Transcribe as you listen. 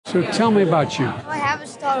So tell me about you. I have a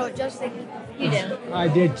stutter just like you do. I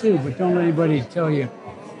did too, but don't let anybody tell you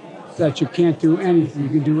that you can't do anything. You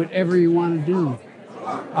can do whatever you want to do.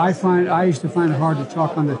 I used to find it hard to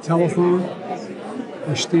talk on the telephone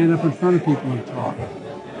or stand up in front of people and talk.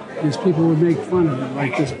 Because people would make fun of it,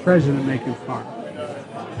 like this president making fun.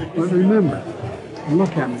 But remember,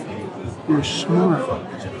 look at me. You're smart.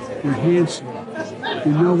 You're handsome.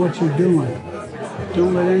 You know what you're doing.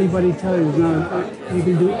 Don't let anybody tell you you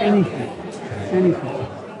can do anything. Anything.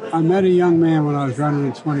 I met a young man when I was running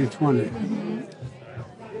in 2020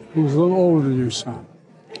 who was a little older than your son.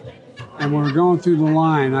 And when we were going through the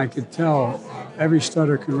line, I could tell every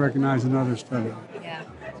stutter could recognize another stutter. Yeah.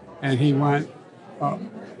 And he went up.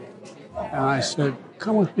 And I said,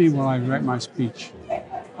 come with me while I write my speech.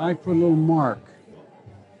 I put a little mark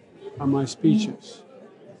on my speeches.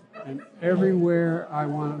 And everywhere I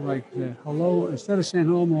wanted, like the hello, instead of saying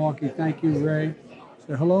hello, Milwaukee, thank you, Ray,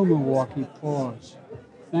 say hello, Milwaukee, pause.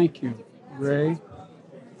 Thank you, Ray,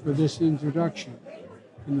 for this introduction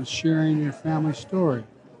and the sharing your family story.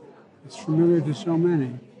 It's familiar to so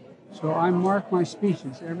many. So I mark my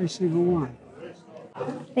speeches, every single one.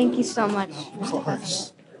 Thank you so much.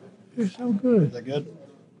 You're so good. Is that good?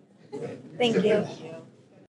 Thank you.